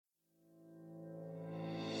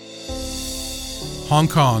Hong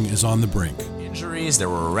Kong is on the brink. Injuries, there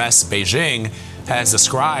were arrests. Beijing has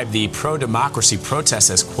described the pro-democracy protests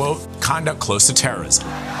as, quote, conduct close to terrorism.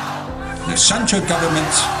 The central government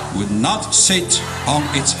would not sit on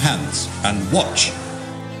its hands and watch.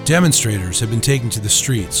 Demonstrators have been taken to the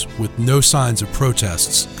streets with no signs of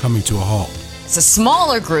protests coming to a halt. It's a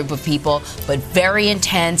smaller group of people, but very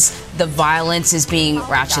intense. The violence is being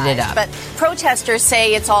ratcheted up. But protesters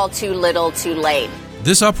say it's all too little, too late.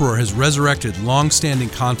 This uproar has resurrected long-standing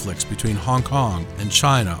conflicts between Hong Kong and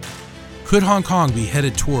China. Could Hong Kong be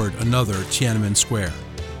headed toward another Tiananmen Square?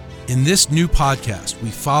 In this new podcast, we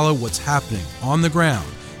follow what's happening on the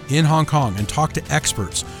ground in Hong Kong and talk to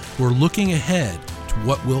experts who are looking ahead to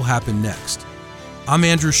what will happen next. I'm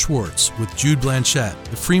Andrew Schwartz with Jude Blanchette,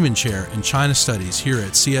 the Freeman Chair in China Studies here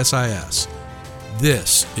at CSIS.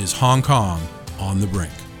 This is Hong Kong on the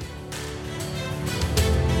Brink.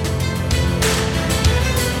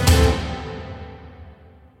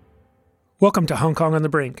 Welcome to Hong Kong on the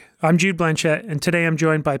Brink. I'm Jude Blanchette, and today I'm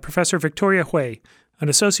joined by Professor Victoria Hui, an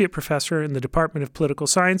associate professor in the Department of Political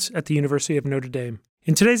Science at the University of Notre Dame.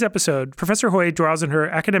 In today's episode, Professor Hui draws on her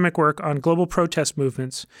academic work on global protest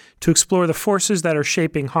movements to explore the forces that are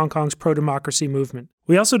shaping Hong Kong's pro-democracy movement.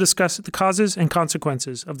 We also discuss the causes and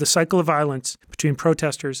consequences of the cycle of violence between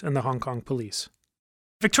protesters and the Hong Kong police.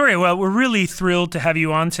 Victoria, well, we're really thrilled to have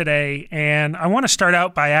you on today, and I want to start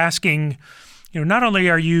out by asking, not only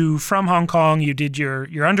are you from Hong Kong, you did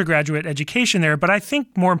your undergraduate education there, but I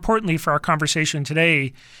think more importantly for our conversation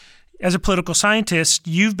today, as a political scientist,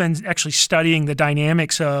 you've been actually studying the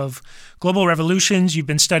dynamics of global revolutions. You've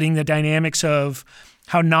been studying the dynamics of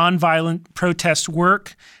how nonviolent protests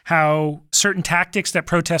work, how certain tactics that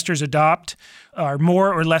protesters adopt are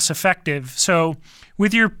more or less effective. So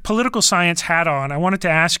with your political science hat on, I wanted to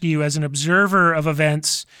ask you, as an observer of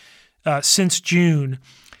events since June,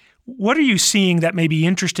 what are you seeing that may be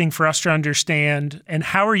interesting for us to understand, and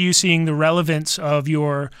how are you seeing the relevance of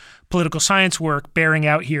your political science work bearing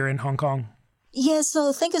out here in Hong Kong? Yeah,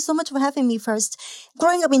 so thank you so much for having me first.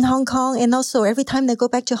 Growing up in Hong Kong, and also every time they go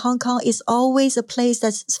back to Hong Kong, is always a place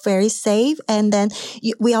that's very safe. And then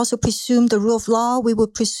we also presume the rule of law. We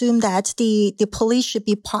would presume that the police should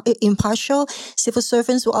be impartial. Civil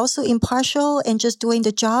servants were also impartial and just doing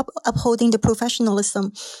the job, upholding the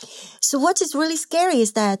professionalism. So what is really scary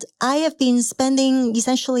is that I have been spending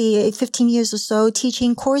essentially 15 years or so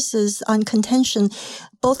teaching courses on contention,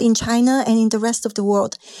 both in China and in the rest of the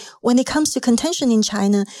world. When it comes to contention in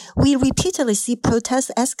China, we repeatedly see protests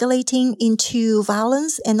escalating into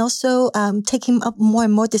violence and also taking up more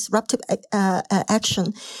and more disruptive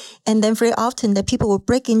action. And then very often the people will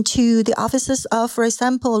break into the offices of, for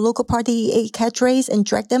example, local party cadres and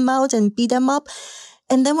drag them out and beat them up.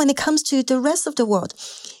 And then when it comes to the rest of the world,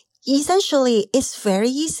 essentially it's very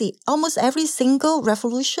easy. Almost every single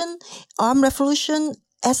revolution, armed revolution,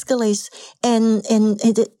 escalates and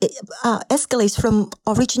it escalates from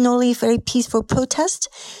originally very peaceful protest,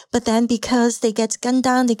 but then because they get gunned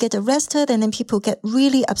down, they get arrested, and then people get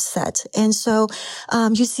really upset. And so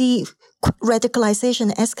you see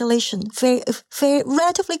radicalization, escalation very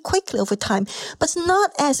relatively quickly over time, but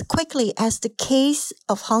not as quickly as the case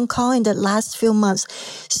of Hong Kong in the last few months.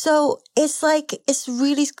 So it's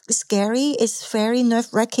really scary. It's very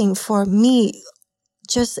nerve-wracking for me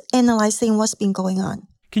just analyzing what's been going on.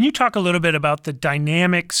 Can you talk a little bit about the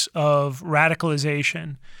dynamics of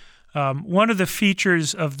radicalization? One of the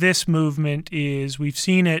features of this movement is we've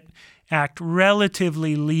seen it act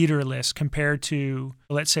relatively leaderless compared to,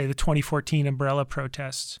 let's say, the 2014 umbrella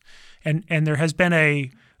protests. And there has been a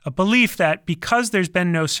belief that because there's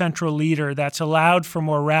been no central leader, that's allowed for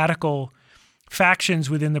more radical factions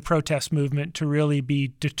within the protest movement to really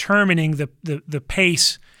be determining the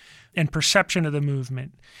pace and perception of the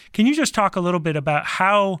movement. Can you just talk a little bit about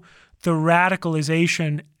how the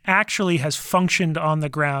radicalization actually has functioned on the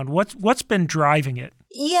ground? What's been driving it?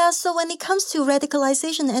 Yeah, so when it comes to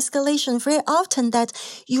radicalization and escalation, very often that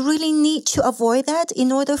you really need to avoid that in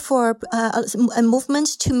order for a movement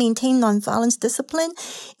to maintain nonviolence discipline.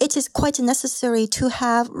 It is quite necessary to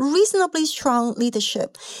have reasonably strong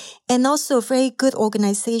leadership and also very good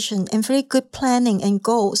organization and very good planning and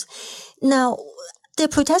goals. Now, the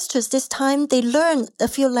protesters this time, they learned a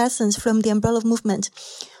few lessons from the umbrella movement.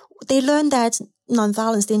 They learned that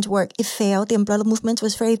nonviolence didn't work. It failed. The umbrella movement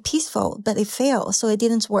was very peaceful, but it failed, so it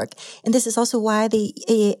didn't work. And this is also why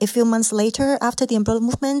a few months later, after the umbrella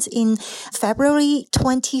movement in February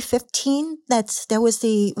 2015, there was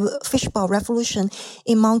the fishbowl revolution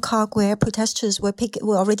in Mong Kok, where protesters were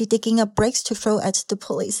already digging up bricks to throw at the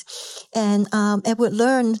police. And Edward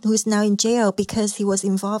Leung, who is now in jail because he was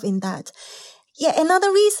involved in that. Yeah,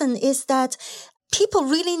 another reason is that people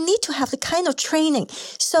really need to have the kind of training.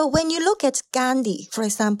 So when you look at Gandhi, for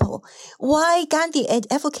example, why Gandhi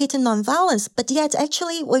advocated nonviolence, but yet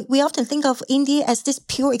actually we often think of India as this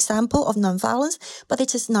pure example of nonviolence, but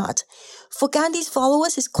it is not. For Gandhi's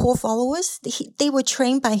followers, his core followers, they were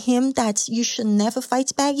trained by him that you should never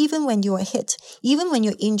fight back even when you are hit, even when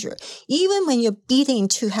you're injured, even when you're beaten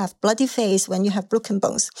to have bloody face, when you have broken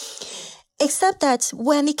bones. Except that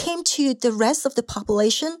when it came to the rest of the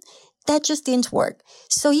population, that just didn't work.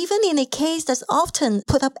 So even in a case that's often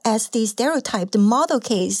put up as the stereotype, the model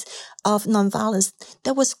case of nonviolence,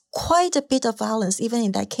 there was quite a bit of violence even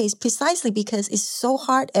in that case, precisely because it's so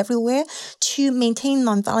hard everywhere to maintain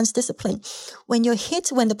nonviolence discipline. When you're hit,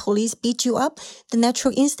 when the police beat you up, the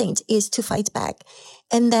natural instinct is to fight back.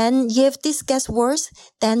 And then if this gets worse,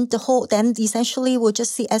 then essentially we'll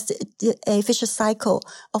just see as a vicious cycle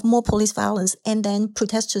of more police violence, and then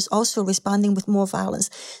protesters also responding with more violence.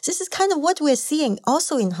 This is kind of what we're seeing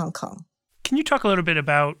also in Hong Kong. Can you talk a little bit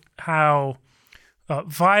about how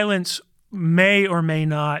violence may or may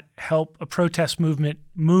not help a protest movement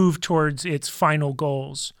move towards its final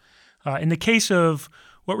goals? In the case of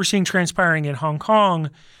what we're seeing transpiring in Hong Kong,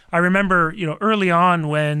 I remember, early on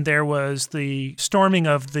when there was the storming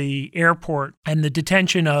of the airport and the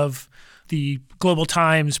detention of the Global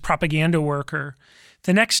Times propaganda worker,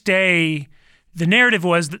 the next day, the narrative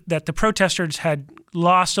was that the protesters had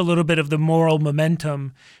lost a little bit of the moral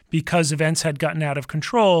momentum because events had gotten out of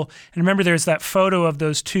control. And remember, there's that photo of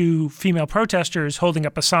those two female protesters holding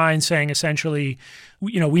up a sign saying essentially,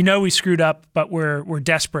 we know we screwed up, but we're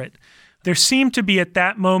desperate. There seemed to be at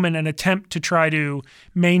that moment an attempt to try to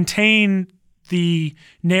maintain the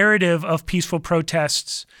narrative of peaceful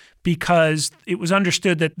protests because it was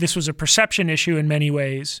understood that this was a perception issue in many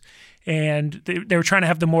ways, and they were trying to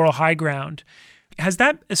have the moral high ground. Has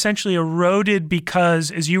that essentially eroded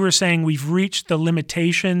because, as you were saying, we've reached the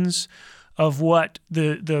limitations of what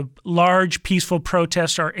the large peaceful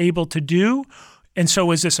protests are able to do? And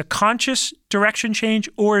so is this a conscious direction change,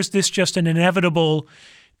 or is this just an inevitable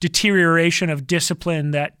deterioration of discipline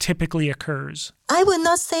that typically occurs? I would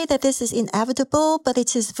not say that this is inevitable, but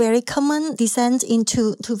it is very common descent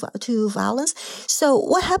into violence. So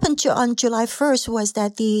what happened on July 1st was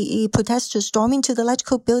that the protesters stormed into the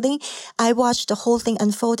electrical building. I watched the whole thing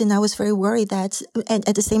unfold, and I was very worried that, and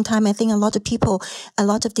at the same time, I think a lot of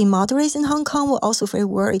the moderates in Hong Kong were also very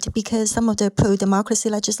worried because some of the pro-democracy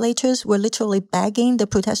legislators were literally begging the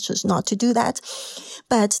protesters not to do that.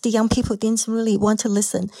 But the young people didn't really want to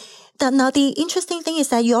listen. Now, the interesting thing is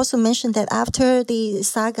that you also mentioned that after the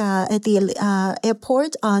saga at the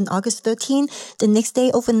airport on August 13, the next day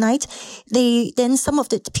overnight, then some of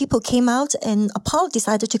the people came out and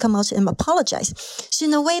decided to come out and apologize. So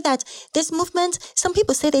in a way that this movement, some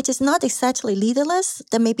people say that it is not exactly leaderless,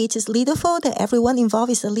 that maybe it is leaderful, that everyone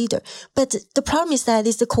involved is a leader. But the problem is that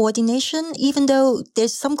it's the coordination, even though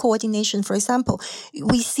there's some coordination. For example,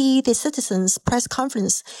 we see the citizens' press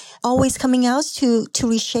conference always coming out to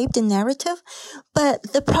reshape the narrative.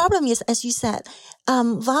 But the problem is, as you said,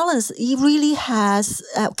 violence really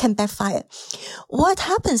can backfire. What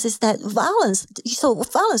happens is that violence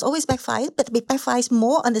always backfires, but it backfires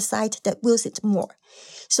more on the side that wills it more.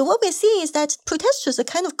 So what we're seeing is that protesters are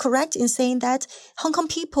kind of correct in saying that Hong Kong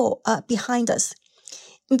people are behind us.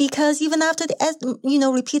 Because even after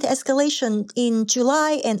the repeated escalation in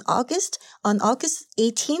July and August, on August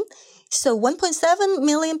 18th, so 1.7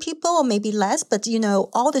 million people, or maybe less, but,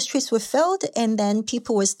 all the streets were filled, and then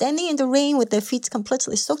people were standing in the rain with their feet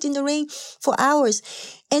completely soaked in the rain for hours.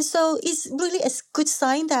 And so it's really a good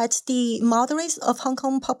sign that the moderates of Hong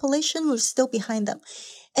Kong population were still behind them.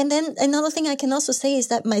 And then another thing I can also say is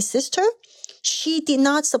that my sister, she did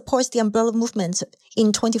not support the umbrella movement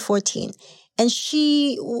in 2014. And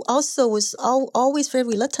she also was always very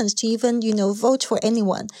reluctant to even, vote for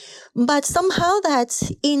anyone. But somehow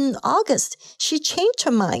that in August, she changed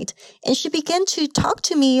her mind and she began to talk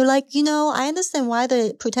to me like, I understand why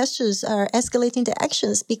the protesters are escalating their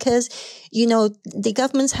actions because, the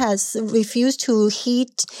government has refused to heed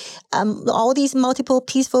all these multiple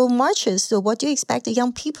peaceful marches. So what do you expect the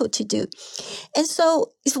young people to do? And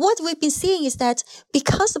so what we've been seeing is that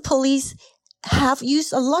because the police have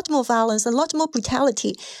used a lot more violence, a lot more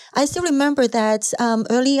brutality. I still remember that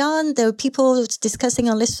early on, there were people discussing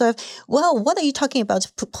on listserv, well, what are you talking about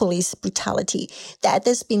police brutality? That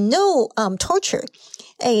there's been no torture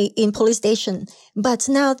in police station. But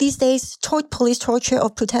now these days, police torture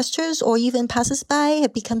of protesters or even passers-by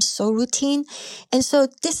have become so routine. And so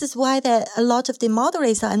this is why a lot of the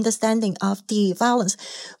moderates are understanding of the violence.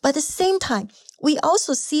 But at the same time, we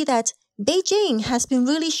also see that Beijing has been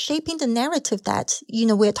really shaping the narrative that,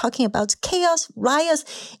 we're talking about chaos,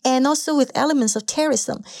 riots, and also with elements of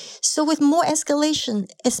terrorism. So with more escalation,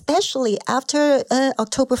 especially after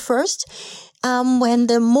October 1st, when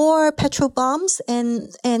the more petrol bombs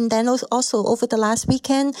and then also over the last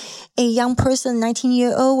weekend, a young person,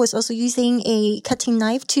 19-year-old, was also using a cutting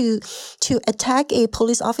knife to attack a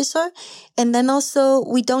police officer. And then also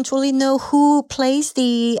we don't really know who placed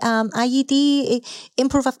the IED,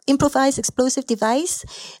 improvised explosive device.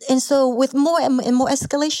 And so with more and more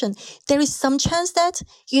escalation, there is some chance that,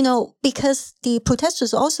 because the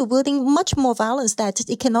protesters are also wielding much more violence, that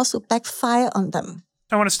it can also backfire on them.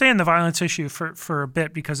 I want to stay on the violence issue for a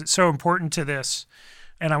bit because it's so important to this.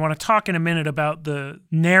 And I want to talk in a minute about the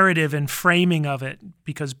narrative and framing of it,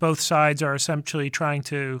 because both sides are essentially trying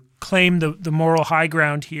to claim the moral high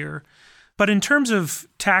ground here. But in terms of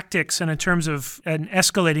tactics and in terms of an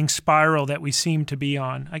escalating spiral that we seem to be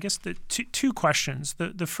on, I guess the two questions.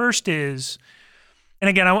 The first is, and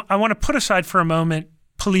again, I want to put aside for a moment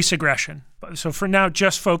police aggression. So for now,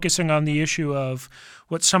 just focusing on the issue of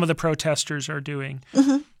what some of the protesters are doing.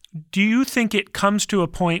 Mm-hmm. Do you think it comes to a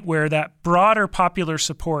point where that broader popular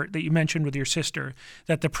support that you mentioned with your sister,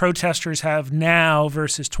 that the protesters have now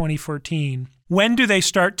versus 2014, when do they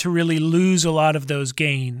start to really lose a lot of those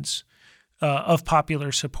gains of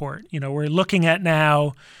popular support? We're looking at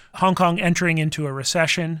now Hong Kong entering into a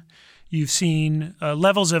recession. You've seen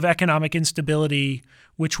levels of economic instability,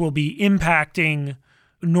 which will be impacting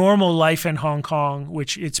normal life in Hong Kong,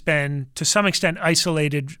 which it's been to some extent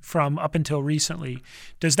isolated from up until recently.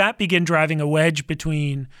 Does that begin driving a wedge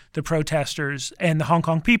between the protesters and the Hong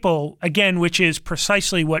Kong people, again, which is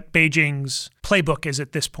precisely what Beijing's playbook is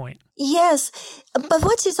at this point? Yes, but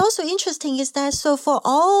what is also interesting is that so for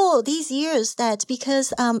all these years that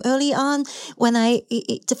because early on when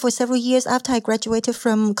for several years after I graduated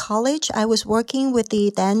from college, I was working with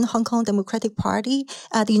the then Hong Kong Democratic Party,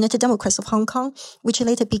 the United Democrats of Hong Kong, which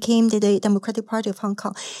later became the Democratic Party of Hong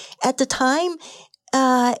Kong. At the time,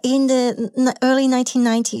 in the early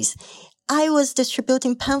 1990s, I was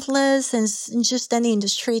distributing pamphlets and just standing in the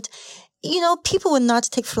street. People would not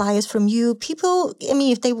take flyers from you. People,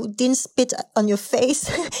 if they didn't spit on your face,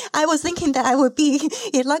 I was thinking that I would be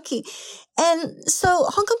lucky. And so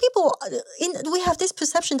Hong Kong people, we have this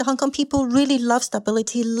perception that Hong Kong people really love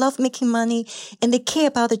stability, love making money, and they care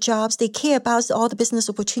about the jobs. They care about all the business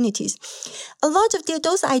opportunities. A lot of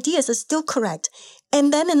those ideas are still correct.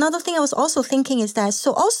 And then another thing I was also thinking is that,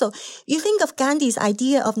 so also, you think of Gandhi's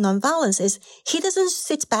idea of nonviolence is he doesn't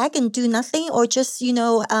sit back and do nothing or just,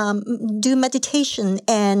 do meditation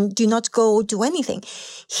and do not go do anything.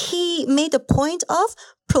 He made a point of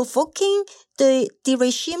provoking the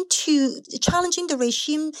regime to challenging the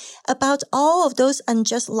regime about all of those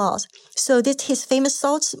unjust laws. So his famous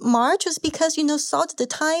Salt March was because, salt at the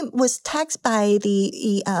time was taxed by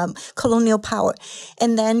the colonial power.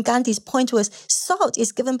 And then Gandhi's point was salt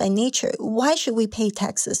is given by nature. Why should we pay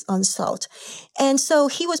taxes on salt? And so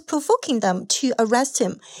he was provoking them to arrest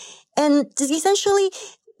him. And essentially,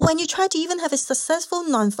 when you try to even have a successful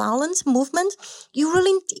nonviolent movement, you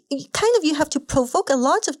have to provoke a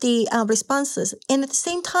lot of the responses. And at the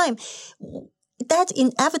same time, that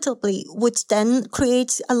inevitably would then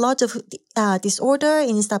create a lot of disorder and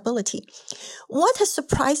instability. What has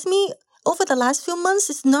surprised me over the last few months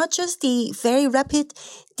is not just the very rapid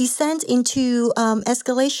descent into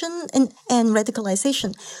escalation and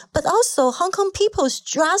radicalization, but also Hong Kong people's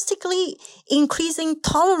drastically increasing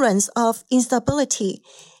tolerance of instability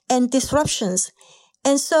and disruptions.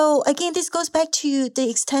 And so, again, this goes back to the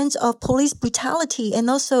extent of police brutality and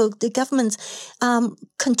also the government's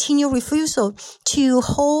continual refusal to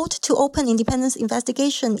open independent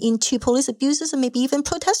investigation into police abuses and maybe even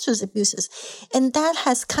protesters' abuses. And that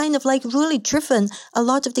has kind of really driven a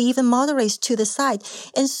lot of the even moderates to the side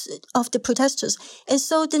of the protesters. And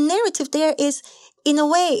so the narrative there is, in a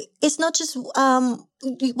way, it's not just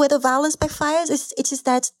whether violence backfires, it is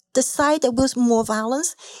that the side that wields more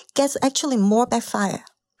violence gets actually more backfire.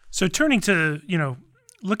 So turning to,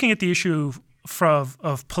 looking at the issue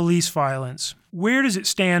of police violence, where does it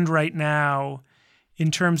stand right now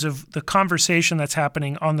in terms of the conversation that's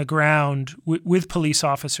happening on the ground with police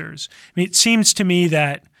officers? It seems to me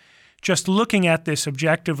that just looking at this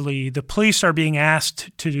objectively, the police are being asked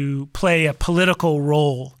to play a political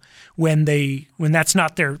role when that's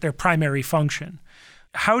not their primary function.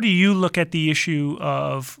 How do you look at the issue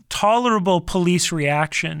of tolerable police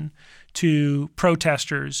reaction to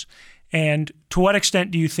protesters, and to what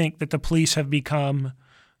extent do you think that the police have become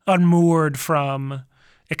unmoored from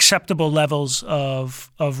acceptable levels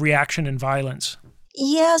of reaction and violence?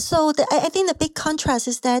 Yeah, so I think the big contrast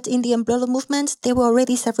is that in the umbrella movement, there were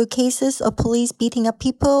already several cases of police beating up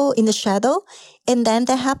people in the shadow. And then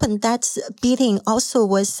that happened. That beating also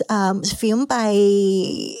was filmed by,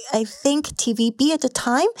 I think, TVB at the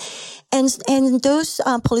time. And those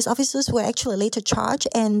police officers were actually later charged,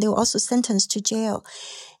 and they were also sentenced to jail.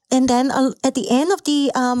 And then at the end of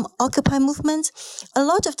the Occupy movement, a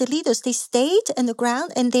lot of the leaders, they stayed on the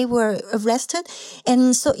ground and they were arrested.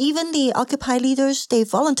 And so even the Occupy leaders, they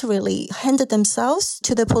voluntarily handed themselves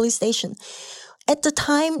to the police station. At the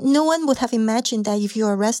time, no one would have imagined that if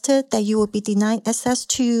you're arrested, that you would be denied access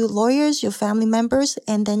to lawyers, your family members,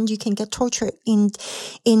 and then you can get tortured in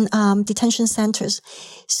detention centers.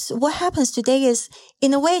 So what happens today is,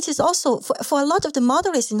 in a way, it is also for a lot of the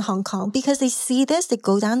moderates in Hong Kong, because they see this, they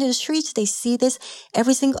go down to the streets, they see this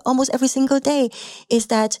almost every single day, is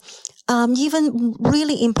that even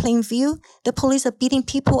really in plain view, the police are beating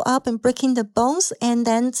people up and breaking the bones, and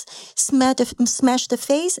then smash the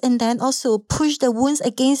face, and then also push the wounds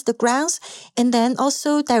against the grounds, and then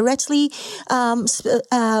also directly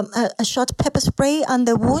shot pepper spray on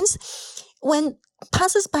the wounds. When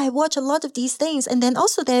passers-by watch a lot of these things, and then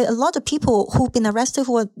also there are a lot of people who've been arrested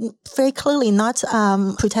who are very clearly not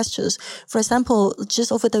protesters. For example,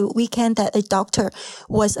 just over the weekend that a doctor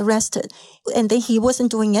was arrested, and then he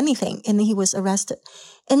wasn't doing anything, and then he was arrested.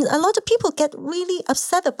 And a lot of people get really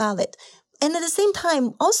upset about it. And at the same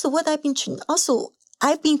time, also what I've been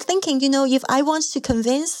thinking, if I want to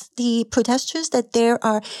convince the protesters that there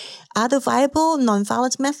are other viable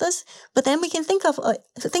nonviolent methods, but then we can think of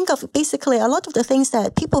basically a lot of the things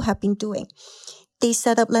that people have been doing. They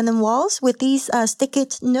set up linen walls with these sticky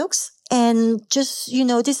nooks, and just,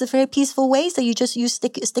 this is very peaceful ways that you just use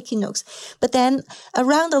sticky nooks. But then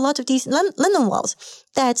around a lot of these linen walls,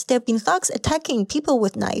 that there have been thugs attacking people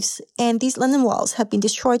with knives, and these linen walls have been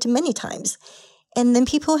destroyed many times. And then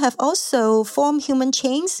people have also formed human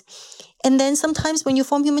chains. And then sometimes when you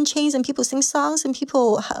form human chains and people sing songs, and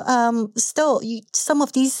people some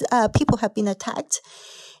of these people have been attacked.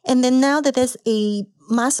 And then now that there's a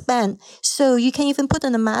mask ban, so you can even put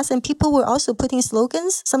on a mask, and people were also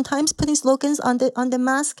sometimes putting slogans on the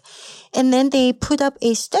mask. And then they put up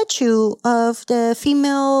a statue of the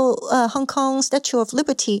female Hong Kong Statue of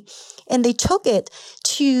Liberty, and they took it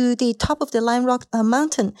to the top of the Lion Rock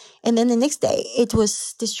mountain. And then the next day it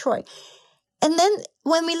was destroyed. And then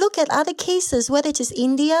when we look at other cases, whether it is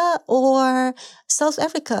India or South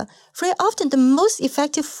Africa, very often the most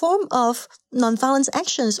effective form of nonviolent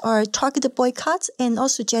actions are targeted boycotts and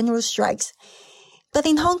also general strikes. But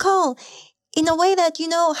in Hong Kong, in a way that,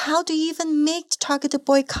 how do you even make targeted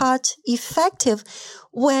boycott effective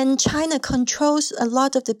when China controls a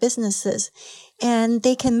lot of the businesses and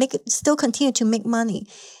they can still continue to make money?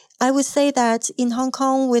 I would say that in Hong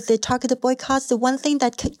Kong, with the targeted boycotts, the one thing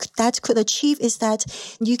that could achieve is that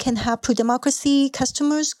you can have pro-democracy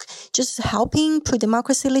customers just helping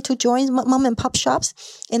pro-democracy little joints, mom and pop shops,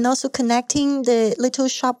 and also connecting the little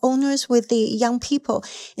shop owners with the young people,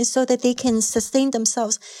 and so that they can sustain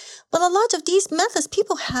themselves. But a lot of these methods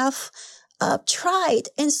people have tried.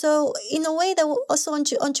 And so in a way that also on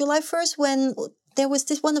July 1st, when there was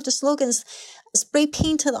one of the slogans spray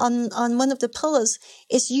painted on one of the pillars,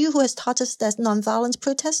 "It's you who has taught us that nonviolent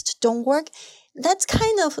protests don't work." That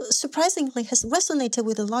kind of surprisingly has resonated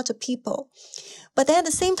with a lot of people. But then at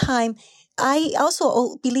the same time, I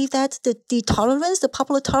also believe that the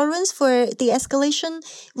popular tolerance for the escalation,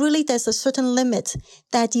 really there's a certain limit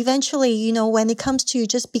that eventually, when it comes to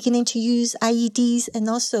just beginning to use IEDs and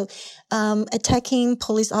also attacking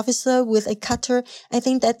police officer with a cutter, I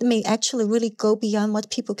think that may actually really go beyond what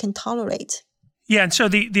people can tolerate. Yeah, and so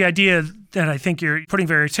the idea that I think you're putting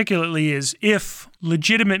very articulately is, if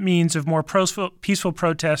legitimate means of more peaceful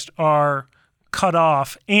protest are cut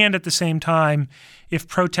off, and at the same time, if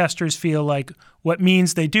protesters feel like what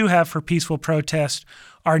means they do have for peaceful protest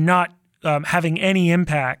are not having any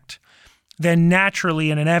impact, then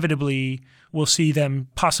naturally and inevitably we'll see them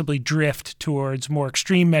possibly drift towards more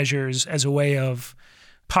extreme measures as a way of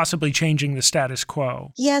possibly changing the status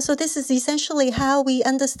quo. Yeah, so this is essentially how we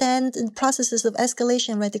understand the processes of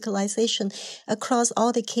escalation and radicalization across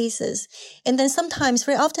all the cases. And then sometimes,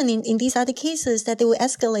 very often in these other cases, that they will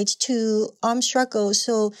escalate to armed struggle.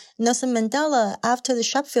 So Nelson Mandela, after the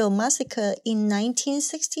Sharpeville massacre in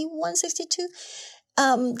 1961-62,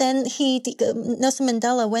 then Nelson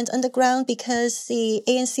Mandela went underground because the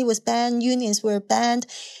ANC was banned, unions were banned,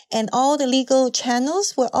 and all the legal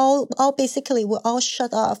channels were all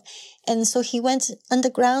shut off. And so he went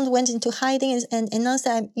underground, went into hiding and announced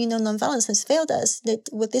that, nonviolence has failed us, that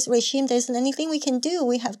with this regime, there isn't anything we can do.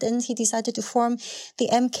 Then he decided to form the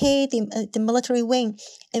MK, the military wing.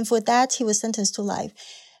 And for that, he was sentenced to life.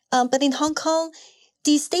 But in Hong Kong,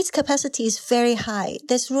 the state's capacity is very high.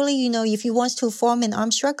 There's really, if you want to form an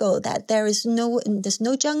armed struggle, that there's no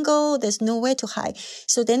jungle, there's nowhere to hide.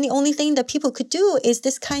 So then the only thing that people could do is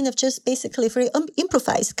this kind of just basically very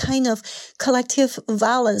improvised kind of collective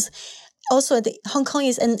violence. Also, Hong Kong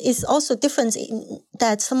is also different in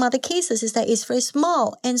that some other cases is that it's very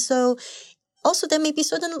small. And so also, there may be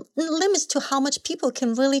certain limits to how much people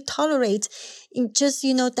can really tolerate in just,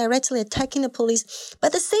 directly attacking the police. But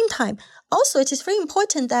at the same time, also, it is very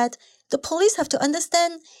important that the police have to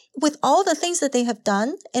understand with all the things that they have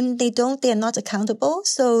done, and they are not accountable.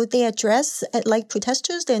 So they are dressed like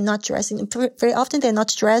protesters. They're not dressing, very often they're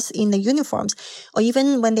not dressed in the uniforms. Or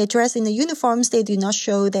even when they're dressed in the uniforms, they do not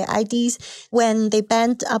show their IDs. When they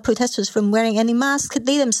banned protesters from wearing any mask,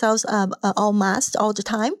 they themselves are all masked all the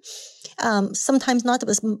time. Sometimes not,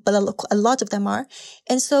 but a lot of them are.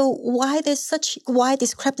 And so why there's such wide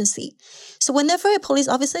discrepancy? So whenever a police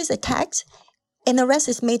officer is attacked, an arrest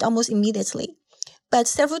is made almost immediately. But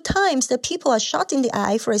several times the people are shot in the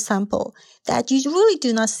eye, for example, that you really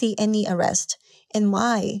do not see any arrest. And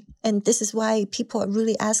why? And this is why people are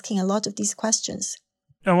really asking a lot of these questions.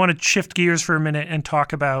 I want to shift gears for a minute and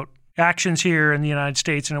talk about actions here in the United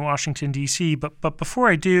States and in Washington, D.C. But before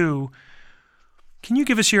I do, can you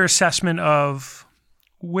give us your assessment of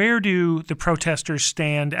where do the protesters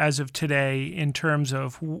stand as of today in terms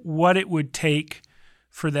of what it would take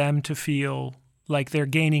for them to feel like they're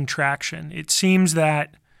gaining traction? It seems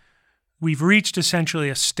that we've reached essentially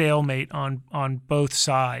a stalemate on both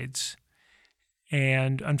sides.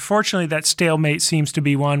 And unfortunately, that stalemate seems to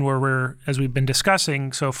be one where we're, as we've been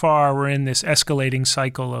discussing so far, we're in this escalating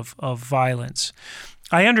cycle of violence.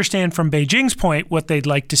 I understand from Beijing's point what they'd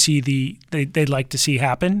like to see they'd like to see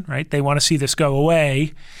happen, right? They want to see this go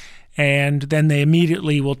away, and then they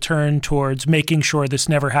immediately will turn towards making sure this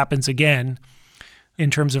never happens again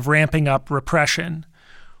in terms of ramping up repression.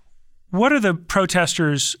 What are the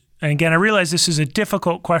protesters, and again, I realize this is a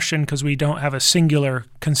difficult question because we don't have a singular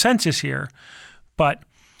consensus here, but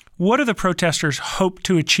what do the protesters hope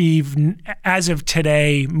to achieve as of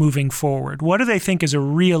today moving forward? What do they think is a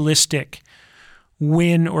realistic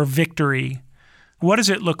win or victory? What does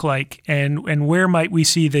it look like, and where might we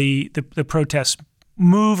see the protests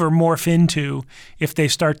move or morph into if they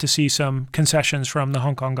start to see some concessions from the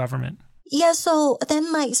Hong Kong government? Yeah, so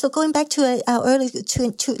going back to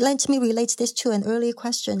let me relate this to an earlier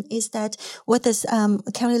question, is that what does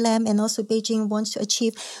Carrie Lam and also Beijing want to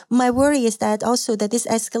achieve? My worry is that also that this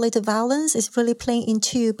escalated violence is really playing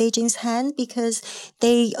into Beijing's hand, because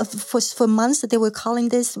they, for months, they were calling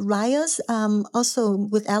this riots, also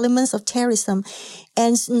with elements of terrorism.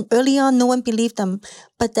 And early on, no one believed them.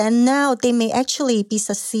 But then now they may actually be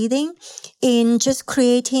succeeding in just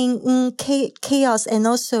creating chaos, and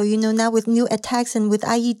also, now with new attacks and with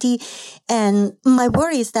IED. And my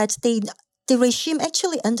worry is that the regime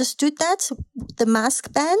actually understood that the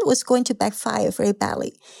mask ban was going to backfire very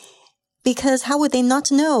badly. Because how would they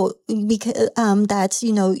not know? Because that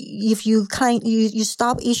if you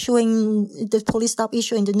stop issuing, the police stop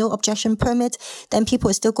issuing the no objection permit, then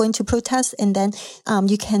people are still going to protest, and then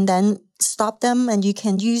you can then stop them, and you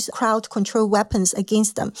can use crowd control weapons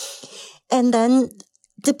against them, and then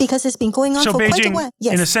because it's been going on for quite a while.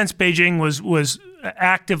 Yes. In a sense, Beijing was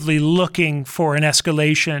actively looking for an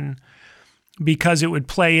escalation because it would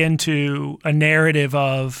play into a narrative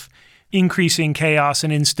of increasing chaos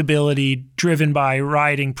and instability driven by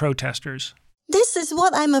rioting protesters. This is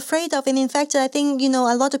what I'm afraid of. And in fact, I think, a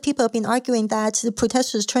lot of people have been arguing that the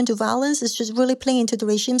protesters turn to violence is just really playing into the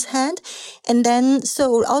regime's hand. And then,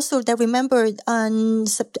 so also they remember on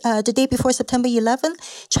the day before September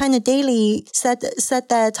 11th, China Daily said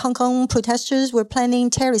that Hong Kong protesters were planning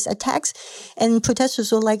terrorist attacks. And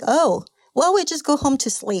protesters were like, oh, well, we just go home to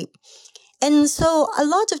sleep. And so a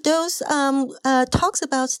lot of those talks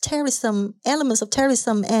about terrorism, elements of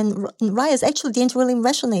terrorism and riots actually didn't really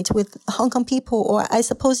resonate with Hong Kong people, or I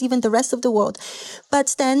suppose even the rest of the world.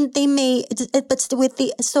 But then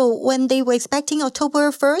so when they were expecting October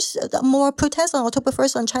 1st, more protests on October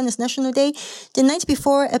 1st on China's National Day, the night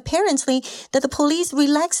before, apparently, that the police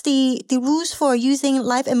relaxed the rules for using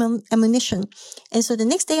live ammunition. And so the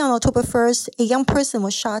next day on October 1st, a young person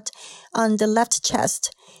was shot on the left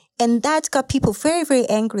chest. And that got people very, very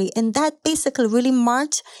angry. And that basically really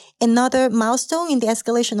marked another milestone in the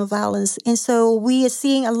escalation of violence. And so we are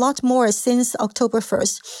seeing a lot more since October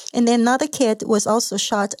 1st. And then another kid was also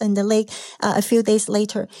shot in the leg a few days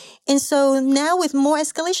later. And so now with more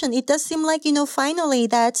escalation, it does seem like, finally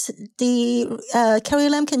that the Carrie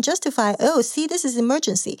Lam can justify, see, this is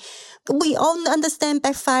emergency. We all understand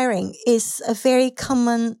backfiring is a very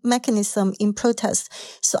common mechanism in protest.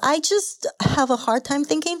 So I just have a hard time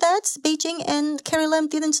thinking that Beijing and Carrie Lam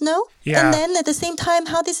didn't know. Yeah. And then at the same time,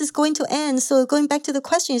 how this is going to end. So going back to the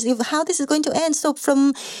question is how this is going to end. So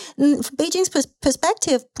from Beijing's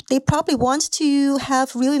perspective, they probably want to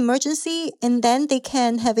have real emergency and then they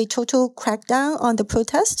can have a total crackdown on the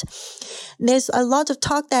protest. There's a lot of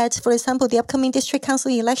talk that, for example, the upcoming district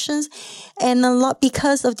council elections and a lot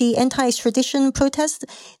because of the anti-extradition protest,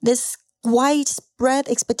 this widespread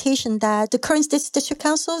expectation that the current district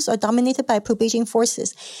councils are dominated by pro-Beijing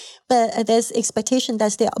forces. But there's expectation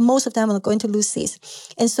that most of them are going to lose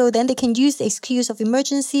seats. And so then they can use the excuse of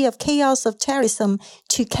emergency, of chaos, of terrorism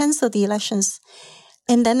to cancel the elections.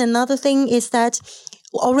 And then another thing is that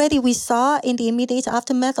already we saw in the immediate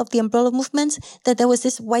aftermath of the umbrella movement that there was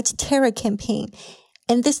this white terror campaign.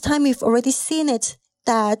 And this time we've already seen it,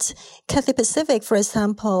 that Cathay Pacific, for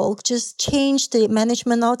example, just changed the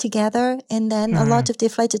management altogether. And then a lot of the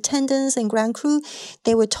flight attendants and ground crew,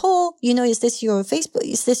 they were told, is this your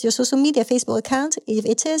social media Facebook account? If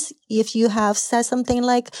it is, if you have said something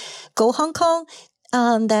like, go Hong Kong,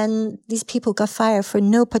 then these people got fired for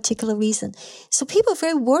no particular reason. So people are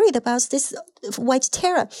very worried about this white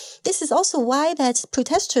terror. This is also why that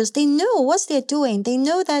protesters, they know what they're doing. They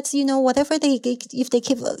know that, whatever if they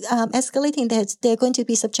keep escalating, that they're going to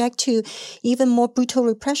be subject to even more brutal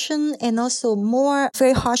repression and also more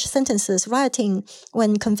very harsh sentences. Rioting,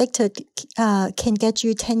 when convicted, can get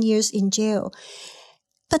you 10 years in jail.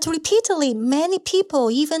 But repeatedly, many people,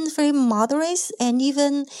 even very moderates and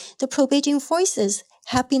even the pro-Beijing voices,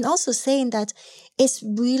 have been also saying that it's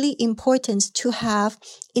really important to have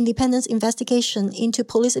independent investigation into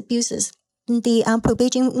police abuses. The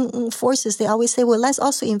pro-Beijing forces, they always say, well, let's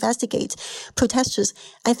also investigate protesters.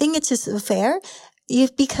 I think it is fair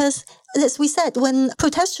because, as we said, when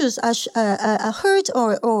protesters are hurt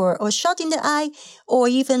or shot in the eye, or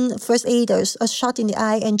even first aiders are shot in the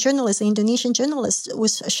eye, and journalists, Indonesian journalists,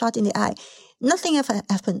 was shot in the eye, nothing ever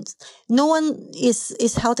happens. No one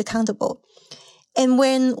is held accountable. And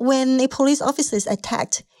when a police officer is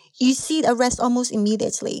attacked, you see the arrest almost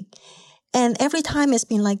immediately. And every time it's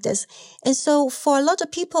been like this. And so for a lot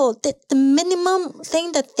of people, the minimum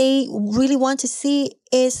thing that they really want to see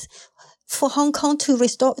is for Hong Kong to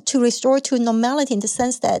restore to normality, in the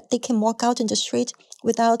sense that they can walk out in the street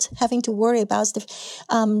without having to worry about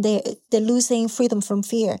the losing freedom from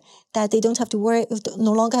fear, that they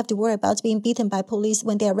no longer have to worry about being beaten by police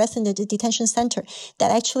when they're arrested in the detention center,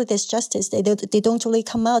 that actually there's justice. They don't really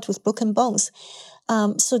come out with broken bones.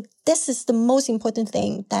 So this is the most important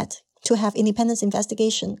thing, that to have independent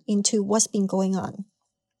investigation into what's been going on.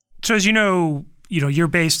 So as you know, you're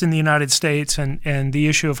based in the United States, and the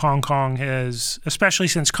issue of Hong Kong has, especially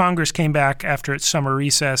since Congress came back after its summer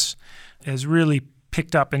recess, has really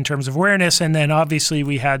picked up in terms of awareness. And then obviously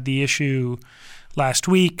we had the issue last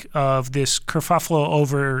week of this kerfuffle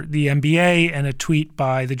over the NBA and a tweet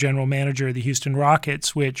by the general manager of the Houston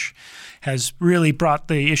Rockets, which has really brought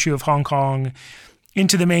the issue of Hong Kong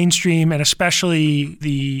into the mainstream, and especially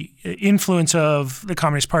the influence of the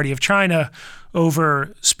Communist Party of China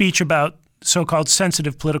over speech about so-called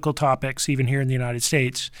sensitive political topics, even here in the United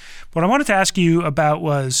States. What I wanted to ask you about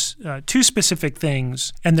was two specific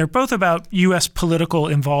things, and they're both about U.S. political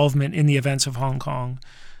involvement in the events of Hong Kong.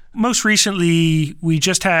 Most recently, we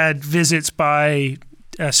just had visits by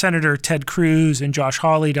Senator Ted Cruz and Josh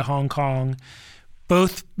Hawley to Hong Kong.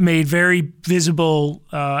 Both made very visible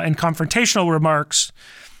and confrontational remarks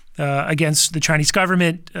against the Chinese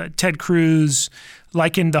government. Ted Cruz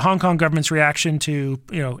likened the Hong Kong government's reaction to,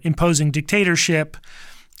 imposing dictatorship,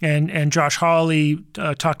 and Josh Hawley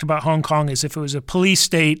talked about Hong Kong as if it was a police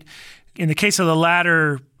state. In the case of the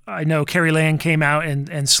latter, I know Carrie Lam came out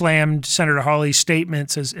and slammed Senator Hawley's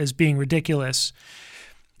statements as being ridiculous.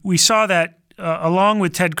 We saw that along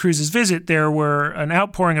with Ted Cruz's visit, there were an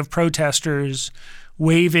outpouring of protesters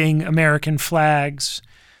waving American flags.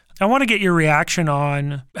 I want to get your reaction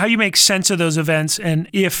on how you make sense of those events, and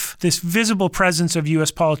if this visible presence of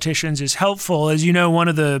U.S. politicians is helpful. As you know, one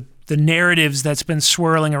of the narratives that's been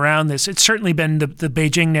swirling around this, it's certainly been the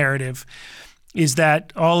Beijing narrative, is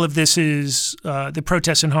that all of this is the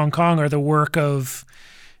protests in Hong Kong are the work of,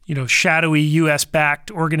 shadowy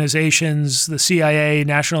U.S.-backed organizations, the CIA,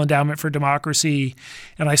 National Endowment for Democracy.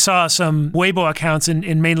 And I saw some Weibo accounts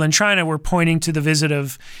in mainland China were pointing to the visit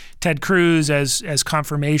of Ted Cruz as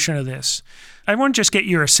confirmation of this. I want to just get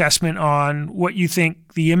your assessment on what you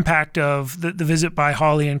think the impact of the visit by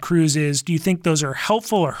Hawley and Cruz is. Do you think those are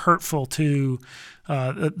helpful or hurtful to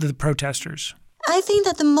the protesters? I think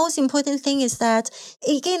that the most important thing is that,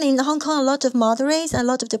 again, in Hong Kong, a lot of moderates, a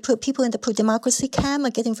lot of the people in the pro-democracy camp are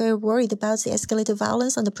getting very worried about the escalated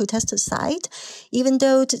violence on the protester side, even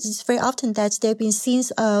though it's very often that there have been scenes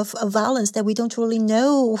of violence that we don't really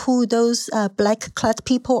know who those black-clad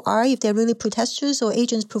people are, if they're really protesters or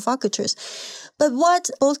agents provocateurs. But what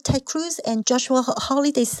both Ted Cruz and Joshua Hawley,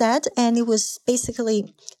 they said, and it was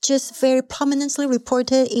basically just very prominently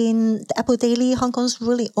reported in the Apple Daily, Hong Kong's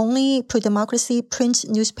really only pro-democracy print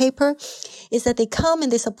newspaper, is that they come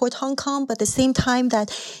and they support Hong Kong, but at the same time that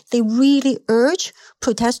they really urge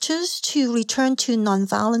protesters to return to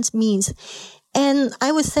nonviolent means. And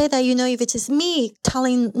I would say that, if it is me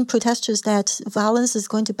telling protesters that violence is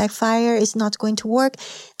going to backfire, it's not going to work,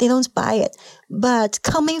 they don't buy it. But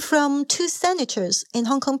coming from two senators and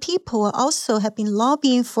Hong Kong people also have been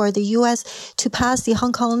lobbying for the U.S. to pass the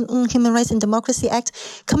Hong Kong Human Rights and Democracy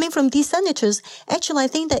Act, coming from these senators, actually I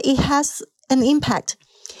think that it has an impact.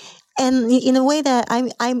 And in a way that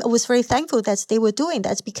I was very thankful that they were doing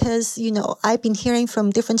that because, I've been hearing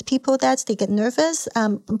from different people that they get nervous,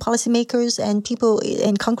 policymakers and people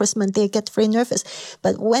and congressmen, they get very nervous.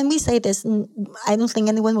 But when we say this, I don't think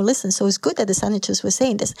anyone will listen. So it's good that the senators were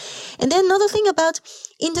saying this. And then another thing about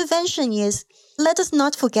intervention is, let us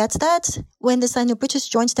not forget that when the Sino-British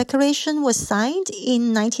Joint Declaration was signed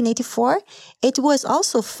in 1984, it was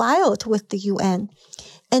also filed with the UN.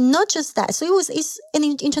 And not just that, so it's an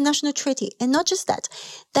international treaty. And not just that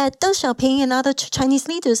Deng Xiaoping and other Chinese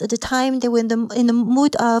leaders at the time, they were in the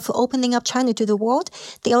mood of opening up China to the world.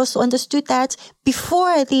 They also understood that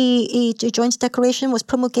before the Joint Declaration was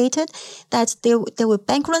promulgated, that there were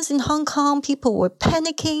bank runs in Hong Kong, people were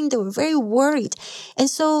panicking, they were very worried. And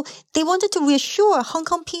so they wanted to reassure Hong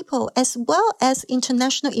Kong people as well as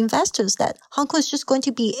international investors that Hong Kong is just going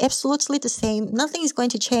to be absolutely the same. Nothing is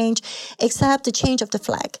going to change except the change of the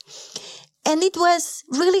flag. And it was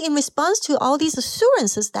really in response to all these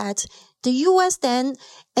assurances that the U.S. then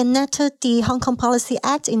enacted the Hong Kong Policy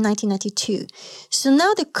Act in 1992. So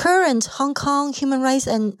now the current Hong Kong Human Rights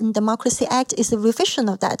and Democracy Act is a revision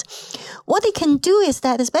of that. What it can do is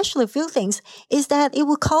that, especially a few things, is that it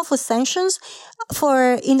will call for sanctions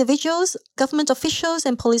for individuals, government officials,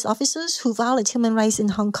 and police officers who violate human rights in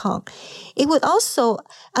Hong Kong. It would also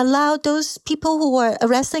allow those people who were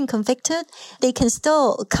arrested and convicted, they can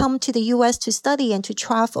still come to the U.S. to study and to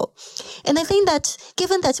travel. And I think that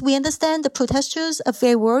given that we understand the protesters are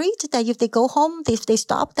very worried that if they go home, if they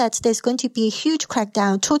stop, that there's going to be a huge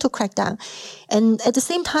crackdown, total crackdown. And at the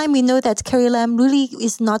same time, we know that Carrie Lam really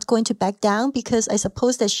is not going to back down because I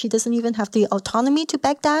suppose that she doesn't even have the autonomy to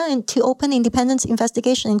back down and to open independent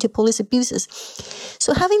investigation into police abuses.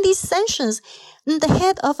 So having these sanctions, the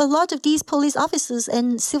head of a lot of these police officers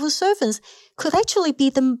and civil servants could actually be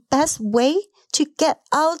the best way to get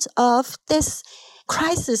out of this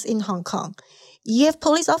crisis in Hong Kong. You have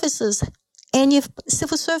police officers and you have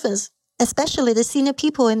civil servants, especially the senior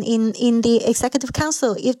people in the executive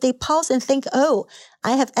council. If they pause and think, oh,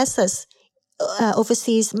 I have assets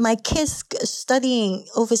overseas, my kids studying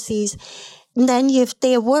overseas, then if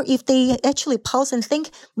they actually pause and think,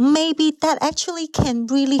 maybe that actually can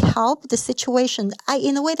really help the situation.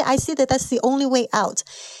 In a way that I see that that's the only way out.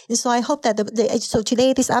 And so I hope that so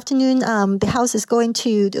today, this afternoon, the House is going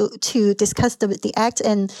to discuss the act,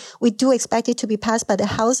 and we do expect it to be passed by the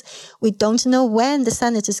House. We don't know when the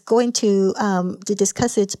Senate is going to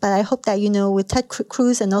discuss it, but I hope that, with Ted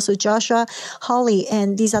Cruz and also Joshua Hawley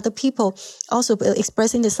and these other people also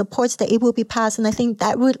expressing the support that it will be passed. And I think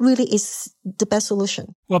that really is the best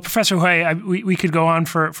solution. Well, Professor Hui, we could go on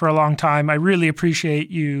for a long time. I really appreciate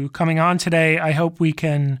you coming on today. I hope we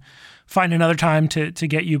can find another time to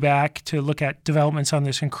get you back to look at developments on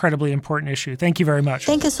this incredibly important issue. Thank you very much.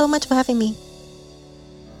 Thank you so much for having me.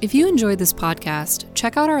 If you enjoyed this podcast,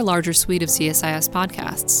 check out our larger suite of CSIS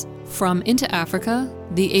podcasts. From Into Africa,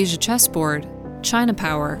 The Asia Chessboard, China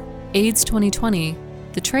Power, AIDS 2020,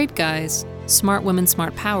 The Trade Guys, Smart Women,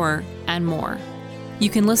 Smart Power, and more. You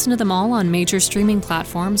can listen to them all on major streaming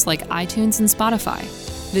platforms like iTunes and Spotify.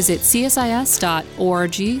 Visit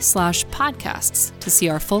csis.org/podcasts to see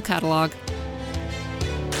our full catalog